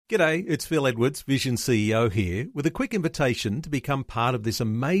G'day, it's Phil Edwards, Vision CEO here, with a quick invitation to become part of this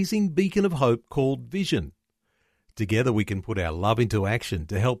amazing beacon of hope called Vision. Together we can put our love into action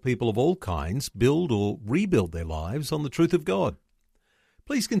to help people of all kinds build or rebuild their lives on the truth of God.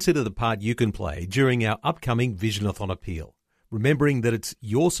 Please consider the part you can play during our upcoming Visionathon appeal, remembering that it's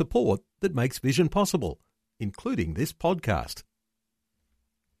your support that makes Vision possible, including this podcast.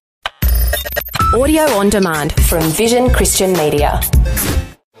 Audio on demand from Vision Christian Media.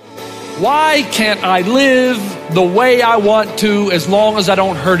 Why can't I live the way I want to as long as I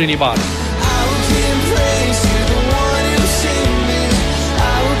don't hurt anybody?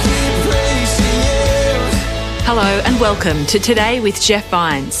 Hello and welcome to Today with Jeff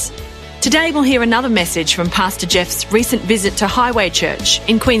Vines. Today we'll hear another message from Pastor Jeff's recent visit to Highway Church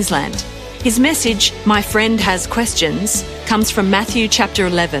in Queensland. His message, My Friend Has Questions, comes from Matthew chapter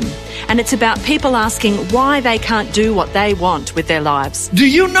 11, and it's about people asking why they can't do what they want with their lives. Do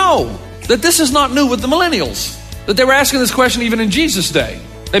you know that this is not new with the millennials? That they were asking this question even in Jesus' day.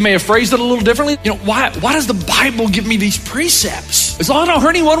 They may have phrased it a little differently. You know, why does the Bible give me these precepts? As long as I don't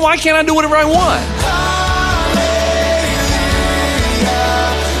hurt anyone, why can't I do whatever I want?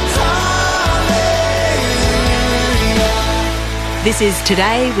 This is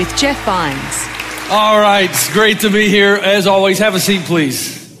Today with Jeff Vines. All right, it's great to be here. As always, have a seat,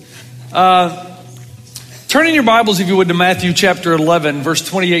 please. Turn in your Bibles, if you would, to Matthew chapter 11, verse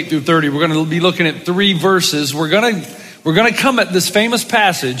 28 through 30. We're going to be looking at three verses. We're going to come at this famous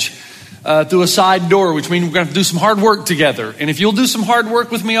passage through a side door, which means we're going to have to do some hard work together. And if you'll do some hard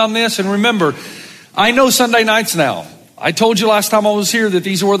work with me on this, and remember, I know Sunday nights now. I told you last time I was here that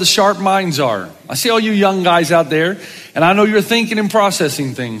these are where the sharp minds are. I see all you young guys out there, and I know you're thinking and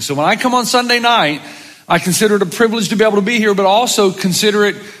processing things. So when I come on Sunday night, I consider it a privilege to be able to be here, but also consider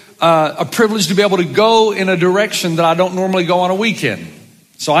it a privilege to be able to go in a direction that I don't normally go on a weekend.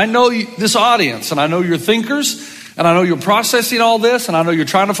 So I know this audience, and I know you're thinkers, and I know you're processing all this, and I know you're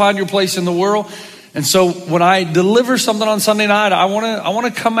trying to find your place in the world. And so when I deliver something on Sunday night, I want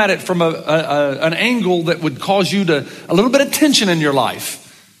to come at it from an angle that would cause you a little bit of tension in your life.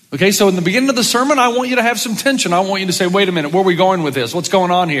 Okay, so in the beginning of the sermon, I want you to have some tension. I want you to say, wait a minute, where are we going with this? What's going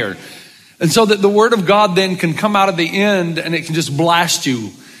on here? And so that the word of God then can come out at the end and it can just blast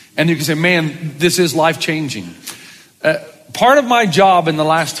you. And you can say, man, this is life-changing. Part of my job in the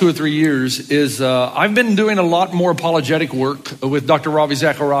last 2 or 3 years is I've been doing a lot more apologetic work with Dr. Ravi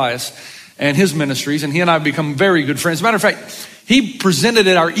Zacharias and his ministries, and he and I have become very good friends. As a matter of fact, he presented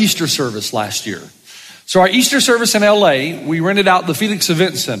at our Easter service last year. So our Easter service in LA, we rented out the Felix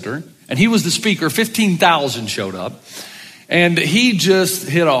Event Center, and he was the speaker. 15,000 showed up, and he just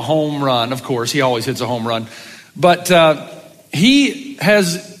hit a home run. Of course, he always hits a home run. But he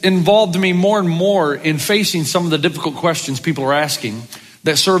has involved me more and more in facing some of the difficult questions people are asking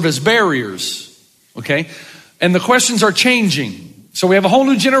that serve as barriers, okay? And the questions are changing. So we have a whole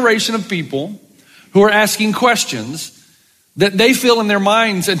new generation of people who are asking questions that they feel in their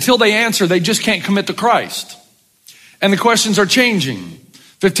minds until they answer, they just can't commit to Christ. And the questions are changing.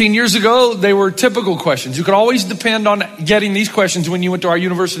 15 years ago, they were typical questions. You could always depend on getting these questions when you went to our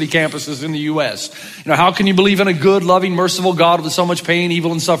university campuses in the U.S. You know, how can you believe in a good, loving, merciful God with so much pain,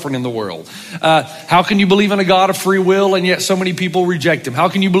 evil, and suffering in the world? How can you believe in a God of free will and yet so many people reject him? How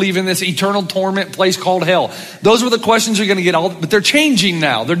can you believe in this eternal torment place called hell? Those were the questions you're going to get, but they're changing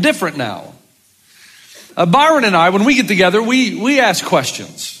now. They're different now. Byron and I, when we get together, we ask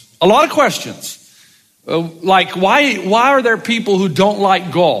questions, a lot of questions. Like, why are there people who don't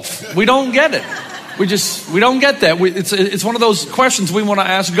like golf? We don't get it. We don't get that. It's one of those questions we want to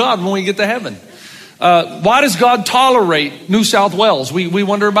ask God when we get to heaven. Why does God tolerate New South Wales? We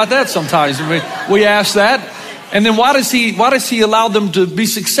wonder about that sometimes. We ask that. And then why does he allow them to be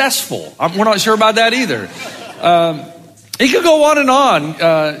successful? We're not sure about that either. He could go on and on.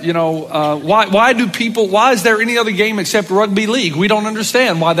 Why is there any other game except rugby league? We don't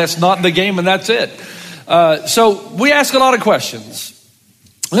understand why that's not the game and that's it. So we ask a lot of questions.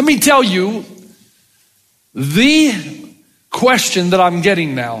 Let me tell you the question that I'm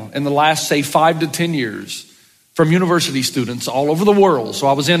getting now in the last, say, 5 to 10 years from university students all over the world. So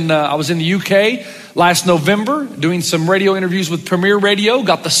I was in the UK last November doing some radio interviews with Premier Radio,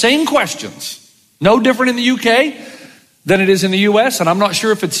 got the same questions. No different in the UK than it is in the US, and I'm not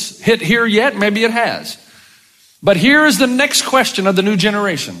sure if it's hit here yet. Maybe it has. But here is the next question of the new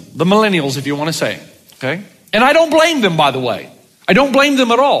generation, the millennials, if you want to say. Okay? And I don't blame them, by the way. I don't blame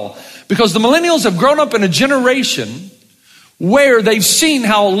them at all. Because the millennials have grown up in a generation where they've seen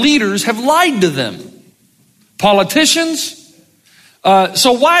how leaders have lied to them. Politicians.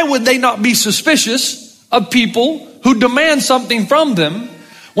 So why would they not be suspicious of people who demand something from them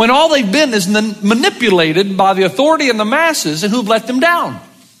when all they've been is manipulated by the authority and the masses and who've let them down.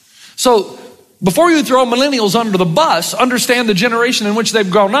 So before you throw millennials under the bus, understand the generation in which they've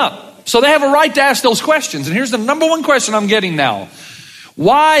grown up. So they have a right to ask those questions. And here's the number one question I'm getting now.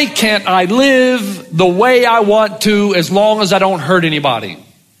 Why can't I live the way I want to as long as I don't hurt anybody?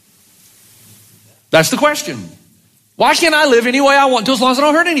 That's the question. Why can't I live any way I want to as long as I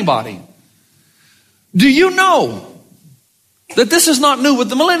don't hurt anybody? Do you know that this is not new with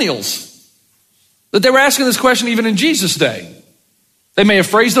the millennials? That they were asking this question even in Jesus' day. They may have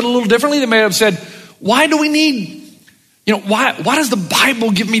phrased it a little differently. They may have said, why do we need, why does the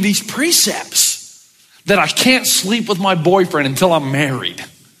Bible give me these precepts that I can't sleep with my boyfriend until I'm married?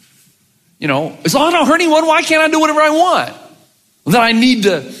 As long as I don't hurt anyone, why can't I do whatever I want? That I need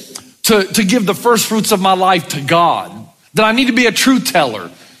to give the first fruits of my life to God. That I need to be a truth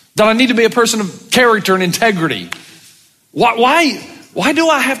teller. That I need to be a person of character and integrity. Why do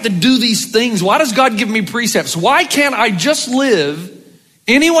I have to do these things? Why does God give me precepts? Why can't I just live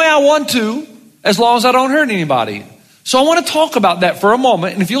any way I want to as long as I don't hurt anybody? So I want to talk about that for a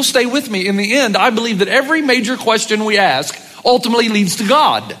moment. And if you'll stay with me, in the end, I believe that every major question we ask ultimately leads to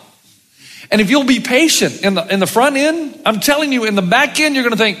God. And if you'll be patient in the front end, I'm telling you, in the back end, you're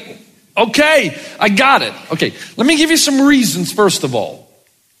going to think, okay, I got it. Okay, let me give you some reasons, first of all.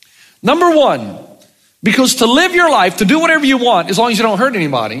 Number one, because to live your life, to do whatever you want, as long as you don't hurt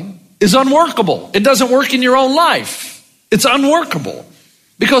anybody, is unworkable. It doesn't work in your own life. It's unworkable.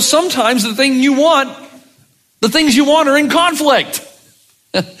 Because sometimes the things you want are in conflict.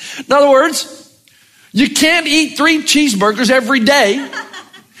 In other words, you can't eat 3 cheeseburgers every day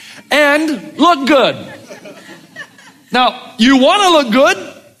and look good. Now, you want to look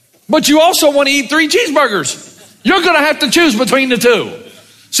good, but you also want to eat 3 cheeseburgers. You're going to have to choose between the two.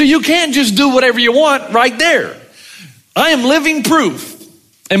 So you can't just do whatever you want right there. I am living proof.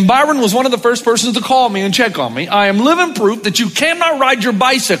 And Byron was one of the first persons to call me and check on me. I am living proof that you cannot ride your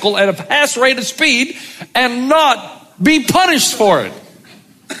bicycle at a fast rate of speed and not be punished for it.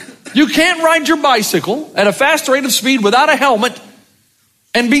 You can't ride your bicycle at a fast rate of speed without a helmet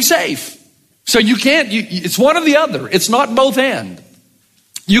and be safe. So you can't, it's one or the other. It's not both and.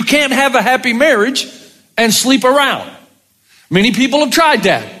 You can't have a happy marriage and sleep around. Many people have tried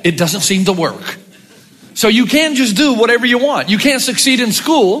that. It doesn't seem to work. So you can't just do whatever you want. You can't succeed in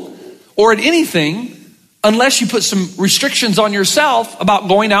school or at anything unless you put some restrictions on yourself about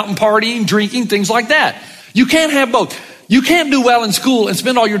going out and partying, drinking, things like that. You can't have both. You can't do well in school and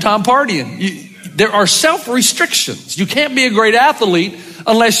spend all your time partying. There are self-restrictions. You can't be a great athlete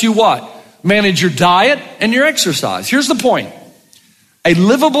unless you what? Manage your diet and your exercise. Here's the point. A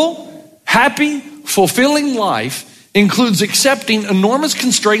livable, happy, fulfilling life includes accepting enormous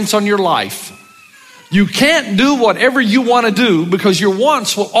constraints on your life. You can't do whatever you want to do because your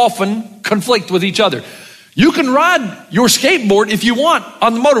wants will often conflict with each other. You can ride your skateboard if you want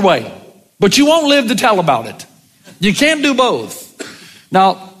on the motorway, but you won't live to tell about it. You can't do both.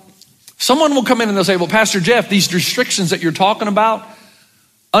 Now, someone will come in and they'll say, well, Pastor Jeff, these restrictions that you're talking about,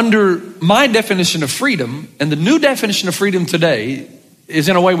 under my definition of freedom, and the new definition of freedom today is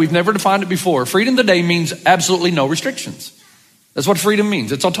in a way we've never defined it before. Freedom today means absolutely no restrictions. That's what freedom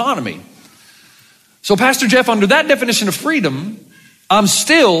means. It's autonomy. So Pastor Jeff, under that definition of freedom, I'm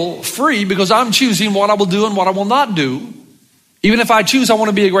still free because I'm choosing what I will do and what I will not do. Even if I choose I want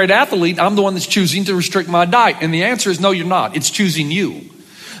to be a great athlete, I'm the one that's choosing to restrict my diet. And the answer is no, you're not. It's choosing you.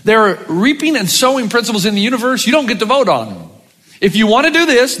 There are reaping and sowing principles in the universe you don't get to vote on. If you want to do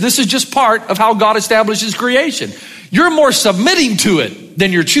this, this is just part of how God establishes creation. You're more submitting to it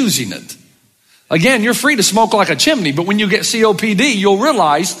than you're choosing it. Again, you're free to smoke like a chimney, but when you get COPD, you'll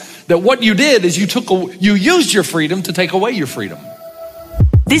realize that what you did is you used your freedom to take away your freedom.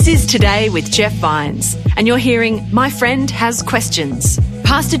 This is Today with Jeff Vines, and you're hearing My Friend Has Questions.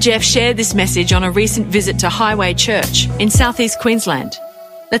 Pastor Jeff shared this message on a recent visit to Highway Church in southeast Queensland.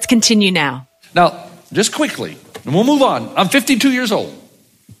 Let's continue now. Now, just quickly, and we'll move on. I'm 52 years old.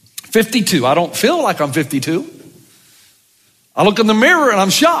 52. I don't feel like I'm 52. I look in the mirror and I'm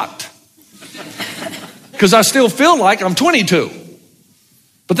shocked because I still feel like I'm 22.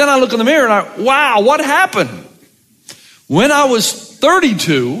 But then I look in the mirror and wow, what happened? When I was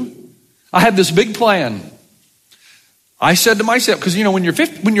 32, I had this big plan. I said to myself, because when you're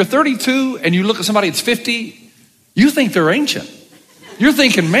 32 and you look at somebody that's 50, you think they're ancient. You're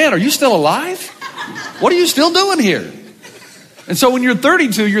thinking, man, are you still alive? What are you still doing here? And so when you're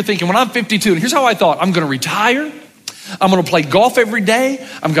 32, you're thinking, when I'm 52, and here's how I thought, I'm going to retire. I'm going to play golf every day.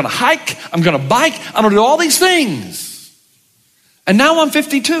 I'm going to hike. I'm going to bike. I'm going to do all these things. And now I'm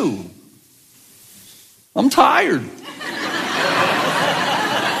 52. I'm tired.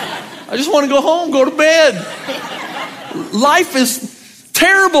 I just want to go home, go to bed. Life is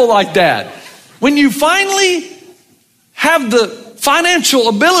terrible like that. When you finally have the financial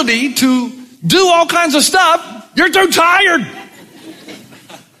ability to do all kinds of stuff, you're too tired.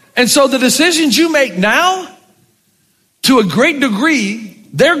 And so the decisions you make now, to a great degree,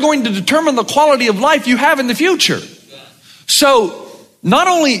 they're going to determine the quality of life you have in the future. So not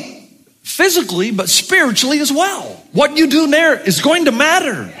only physically, but spiritually as well. What you do there is going to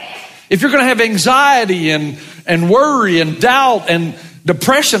matter. If you're going to have anxiety and worry and doubt and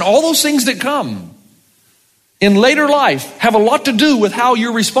depression, all those things that come in later life have a lot to do with how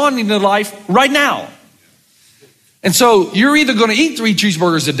you're responding to life right now. And so you're either going to eat 3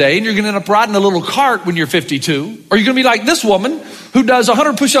 cheeseburgers a day and you're going to end up riding a little cart when you're 52, or you're going to be like this woman who does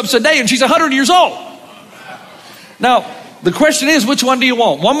 100 push-ups a day and she's 100 years old. Now, the question is, which one do you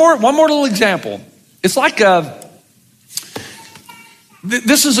want? One more little example. It's like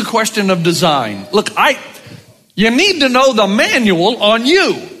this is a question of design. Look, you need to know the manual on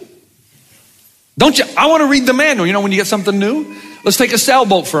you. Don't you? I want to read the manual. You know, when you get something new, let's take a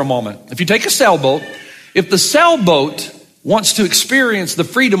sailboat for a moment. If you take a sailboat, if the sailboat wants to experience the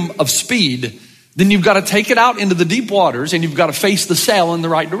freedom of speed, then you've got to take it out into the deep waters and you've got to face the sail in the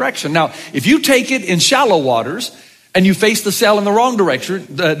right direction. Now, if you take it in shallow waters and you face the sail in the wrong direction,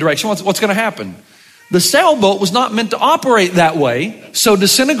 what's going to happen? The sailboat was not meant to operate that way, so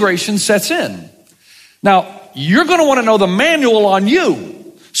disintegration sets in. Now, you're going to want to know the manual on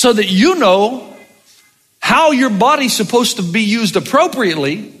you so that you know how your body's supposed to be used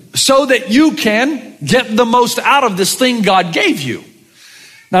appropriately so that you can get the most out of this thing God gave you.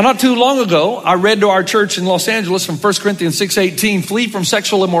 Now, not too long ago, I read to our church in Los Angeles from 1 Corinthians 6:18, flee from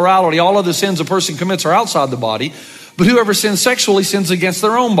sexual immorality. All other sins a person commits are outside the body, but whoever sins sexually sins against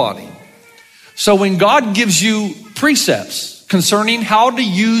their own body. So when God gives you precepts concerning how to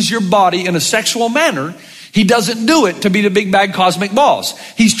use your body in a sexual manner, he doesn't do it to be the big bad cosmic boss.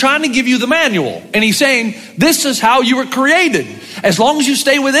 He's trying to give you the manual. And he's saying, this is how you were created. As long as you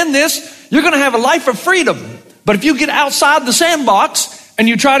stay within this, you're going to have a life of freedom. But if you get outside the sandbox and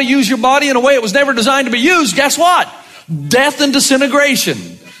you try to use your body in a way it was never designed to be used, guess what? Death and disintegration.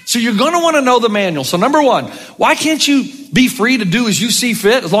 So you're going to want to know the manual. So number one, why can't you be free to do as you see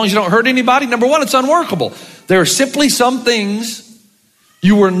fit as long as you don't hurt anybody? Number one, it's unworkable. There are simply some things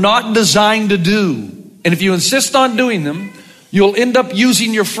you were not designed to do. And if you insist on doing them, you'll end up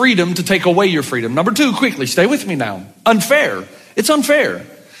using your freedom to take away your freedom. Number two, quickly, stay with me now. Unfair. It's unfair.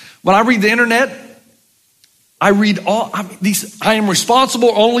 When I read the internet, I am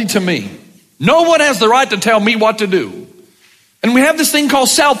responsible only to me. No one has the right to tell me what to do. And we have this thing called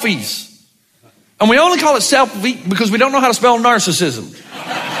selfies. And we only call it selfie because we don't know how to spell narcissism.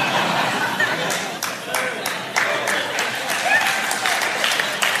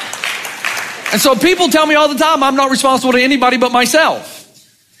 And so people tell me all the time, I'm not responsible to anybody but myself.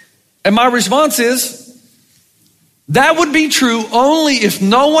 And my response is, that would be true only if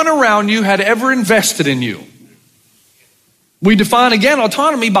no one around you had ever invested in you. We define, again,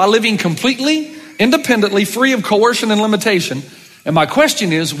 autonomy by living completely, independently, free of coercion and limitation. And my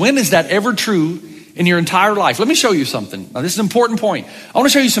question is, when is that ever true in your entire life? Let me show you something. Now, this is an important point. I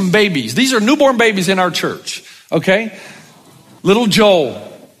want to show you some babies. These are newborn babies in our church, okay? Little Joel.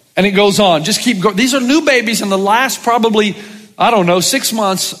 And it goes on. Just keep going. These are new babies in the last probably, 6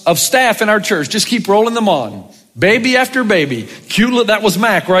 months of staff in our church. Just keep rolling them on. Baby after baby. Cute, that was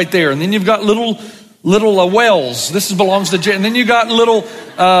Mac right there. And then you've got little Wells. This belongs to Jen. And then you got little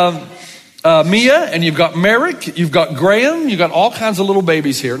Mia, and you've got Merrick, you've got Graham, you've got all kinds of little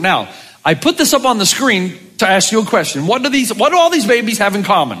babies here. Now, I put this up on the screen to ask you a question. What do all these babies have in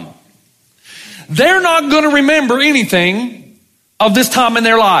common? They're not going to remember anything of this time in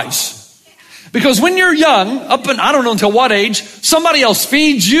their lives. Because when you're young, up in, I don't know until what age, somebody else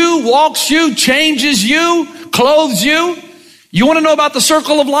feeds you, walks you, changes you, clothes you. You want to know about the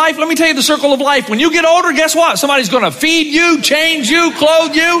circle of life? Let me tell you the circle of life. When you get older, guess what? Somebody's going to feed you, change you,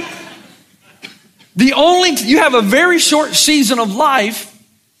 clothe you. You have a very short season of life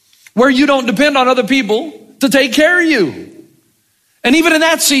where you don't depend on other people to take care of you. And even in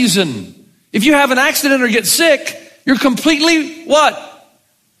that season, if you have an accident or get sick, you're completely what?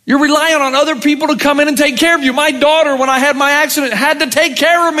 You're relying on other people to come in and take care of you. My daughter, when I had my accident, had to take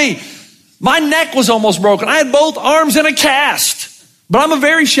care of me. My neck was almost broken. I had both arms in a cast. But I'm a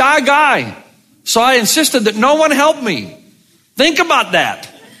very shy guy. So I insisted that no one help me. Think about that.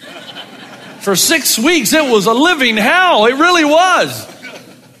 For 6 weeks, it was a living hell. It really was.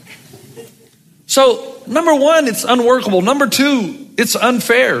 So, number one, it's unworkable. Number two, it's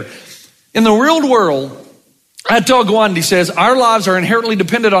unfair. In the real world, Atul Gawande says, our lives are inherently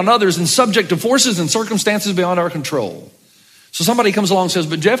dependent on others and subject to forces and circumstances beyond our control. So somebody comes along and says,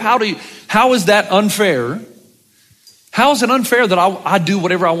 but Jeff, how is that unfair? How is it unfair that I do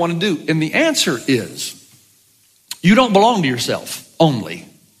whatever I want to do? And the answer is, you don't belong to yourself only.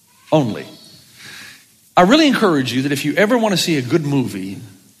 Only. I really encourage you that if you ever want to see a good movie, do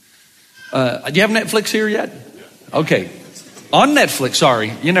you have Netflix here yet? Okay. On Netflix,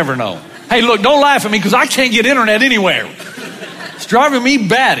 sorry, you never know. Hey, look, don't laugh at me because I can't get internet anywhere. It's driving me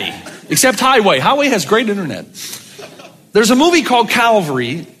batty, except Highway. Highway has great internet. There's a movie called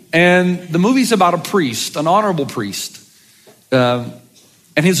Calvary, and the movie's about a priest, an honorable priest. And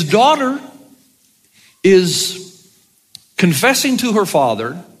his daughter is confessing to her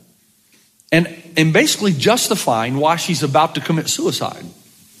father and basically justifying why she's about to commit suicide.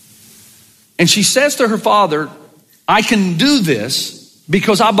 And she says to her father, I can do this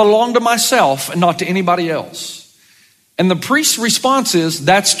because I belong to myself and not to anybody else. And the priest's response is,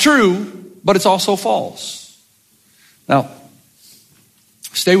 that's true, but it's also false. Now,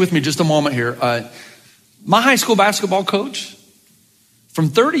 stay with me just a moment here. My high school basketball coach from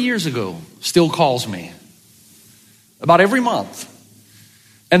 30 years ago still calls me about every month.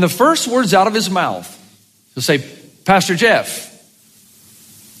 And the first words out of his mouth, he'll say, Pastor Jeff,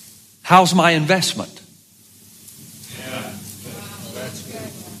 how's my investment?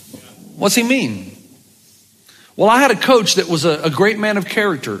 What's he mean? Well, I had a coach that was a great man of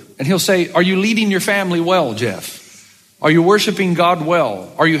character, and he'll say, are you leading your family well, Jeff? Are you worshiping God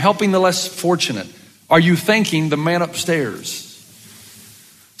well? Are you helping the less fortunate? Are you thanking the man upstairs?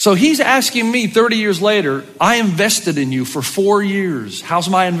 So he's asking me 30 years later, I invested in you for 4 years. How's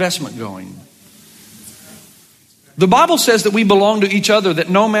my investment going? The Bible says that we belong to each other, that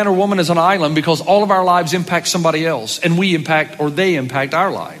no man or woman is an island because all of our lives impact somebody else and we impact or they impact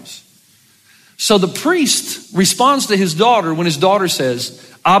our lives. So the priest responds to his daughter when his daughter says,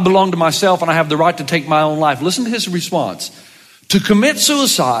 I belong to myself and I have the right to take my own life. Listen to his response. To commit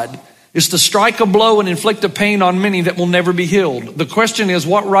suicide is to strike a blow and inflict a pain on many that will never be healed. The question is,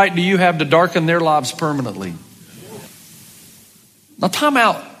 what right do you have to darken their lives permanently? Now, time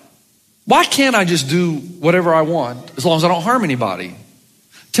out. Why can't I just do whatever I want as long as I don't harm anybody?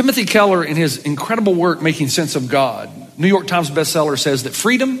 Timothy Keller, in his incredible work, Making Sense of God, New York Times bestseller, says that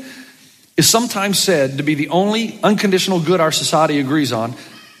freedom is sometimes said to be the only unconditional good our society agrees on,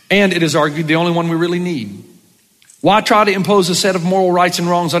 and it is argued the only one we really need. Why try to impose a set of moral rights and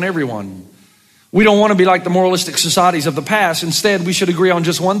wrongs on everyone? We don't want to be like the moralistic societies of the past. Instead, we should agree on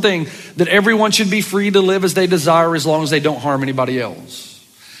just one thing, that everyone should be free to live as they desire as long as they don't harm anybody else.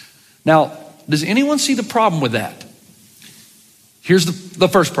 Now, does anyone see the problem with that? Here's the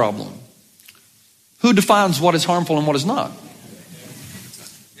first problem. Who defines what is harmful and what is not?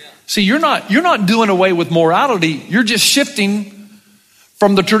 See, you're not doing away with morality. You're just shifting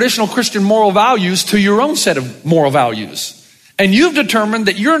from the traditional Christian moral values to your own set of moral values. And you've determined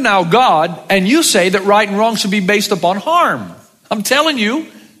that you're now God, and you say that right and wrong should be based upon harm. I'm telling you,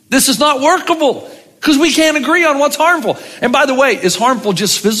 this is not workable because we can't agree on what's harmful. And by the way, is harmful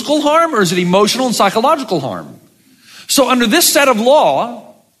just physical harm or is it emotional and psychological harm? So under this set of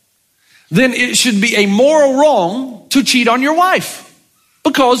law, then it should be a moral wrong to cheat on your wife.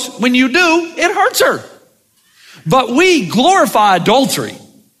 Because when you do, it hurts her. But we glorify adultery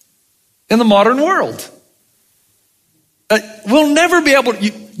in the modern world. We'll never be able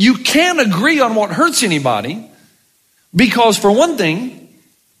to, you can't agree on what hurts anybody because for one thing,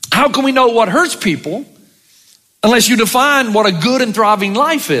 how can we know what hurts people unless you define what a good and thriving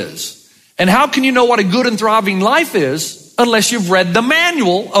life is? And how can you know what a good and thriving life is unless you've read the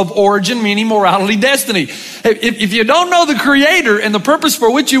manual of origin, meaning, morality, destiny? If you don't know the Creator and the purpose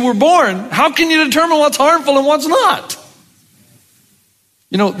for which you were born, how can you determine what's harmful and what's not?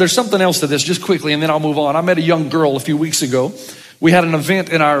 You know, there's something else to this, just quickly, and then I'll move on. I met a young girl a few weeks ago. We had an event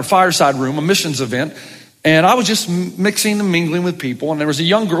in our fireside room, a missions event, and I was just mixing and mingling with people, and there was a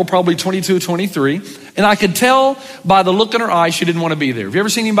young girl, probably 22, 23, and I could tell by the look in her eyes she didn't want to be there. Have you ever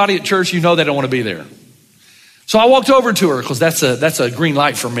seen anybody at church, you know they don't want to be there? So I walked over to her, because that's a green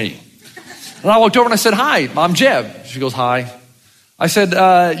light for me. And I walked over and I said, hi, I'm Jeb. She goes, hi. I said,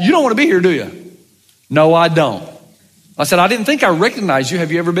 you don't want to be here, do you? No, I don't. I said, I didn't think I recognized you.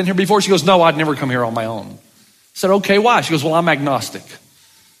 Have you ever been here before? She goes, no, I'd never come here on my own. I said, okay, why? She goes, well, I'm agnostic.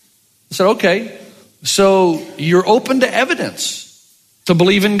 I said, okay, so you're open to evidence to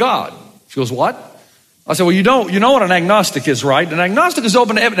believe in God. She goes, what? I said, well, you know what an agnostic is, right? An agnostic is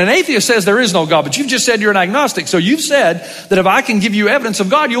open to evidence. An atheist says there is no God, but you've just said you're an agnostic. So you've said that if I can give you evidence of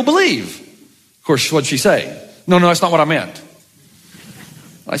God, you'll believe. Of course, what'd she say? No, that's not what I meant.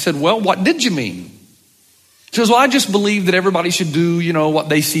 I said, well, what did you mean? She goes, well, I just believe that everybody should do, what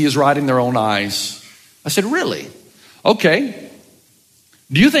they see is right in their own eyes. I said, really? Okay.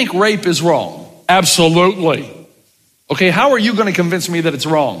 Do you think rape is wrong? Absolutely. Okay, how are you going to convince me that it's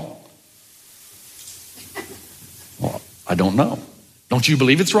wrong? Well, I don't know. Don't you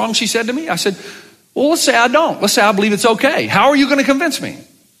believe it's wrong, she said to me. I said, well, let's say I don't. Let's say I believe it's okay. How are you going to convince me?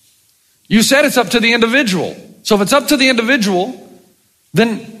 You said it's up to the individual. So if it's up to the individual,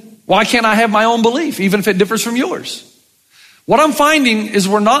 then why can't I have my own belief, even if it differs from yours? What I'm finding is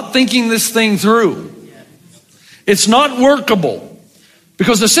we're not thinking this thing through. It's not workable.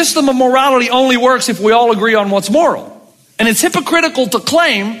 Because the system of morality only works if we all agree on what's moral. And it's hypocritical to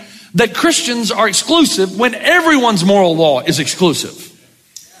claim that Christians are exclusive when everyone's moral law is exclusive.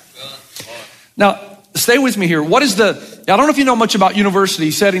 Now, stay with me here. I don't know if you know much about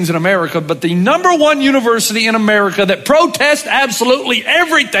university settings in America, but the number one university in America that protests absolutely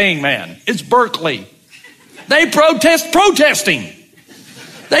everything, man, is Berkeley. They protest protesting.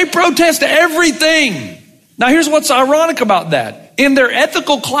 They protest everything. Now, here's what's ironic about that. In their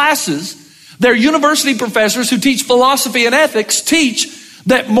ethical classes, their university professors who teach philosophy and ethics teach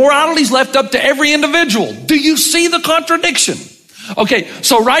that morality is left up to every individual. Do you see the contradiction? Okay,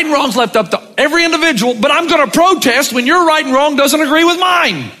 so right and wrong is left up to every individual, but I'm going to protest when your right and wrong doesn't agree with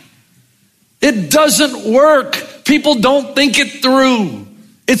mine. It doesn't work. People don't think it through.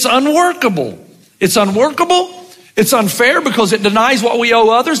 It's unworkable. It's unworkable. It's unfair because it denies what we owe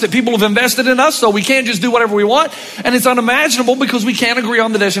others, that people have invested in us, so we can't just do whatever we want. And it's unimaginable because we can't agree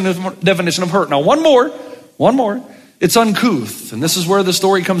on the definition of hurt. Now, one more. It's uncouth, and this is where the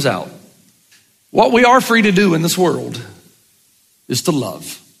story comes out. What we are free to do in this world is to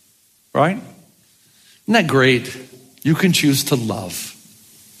love, right? Isn't that great? You can choose to love.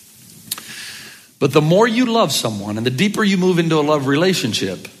 But the more you love someone and the deeper you move into a love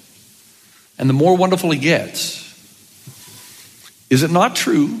relationship and the more wonderful it gets, is it not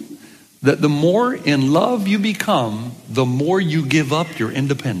true that the more in love you become, the more you give up your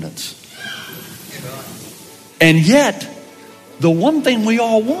independence? And yet, the one thing we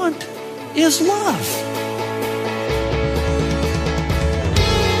all want is love.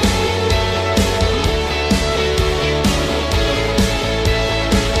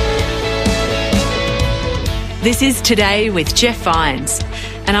 This is Today with Jeff Vines.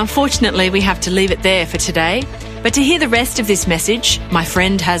 And unfortunately, we have to leave it there for today. But to hear the rest of this message, My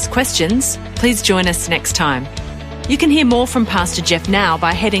Friend Has Questions, please join us next time. You can hear more from Pastor Jeff now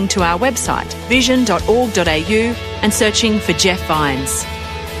by heading to our website, vision.org.au, and searching for Jeff Vines.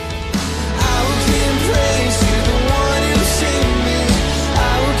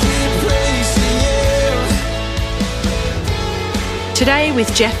 Today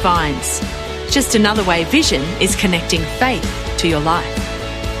with Jeff Vines. Just another way Vision is connecting faith to your life.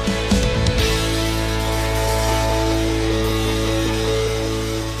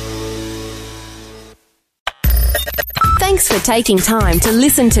 Thanks for taking time to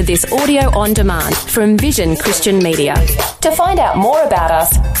listen to this audio on demand from Vision Christian Media. To find out more about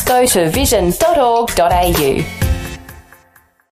us, go to vision.org.au.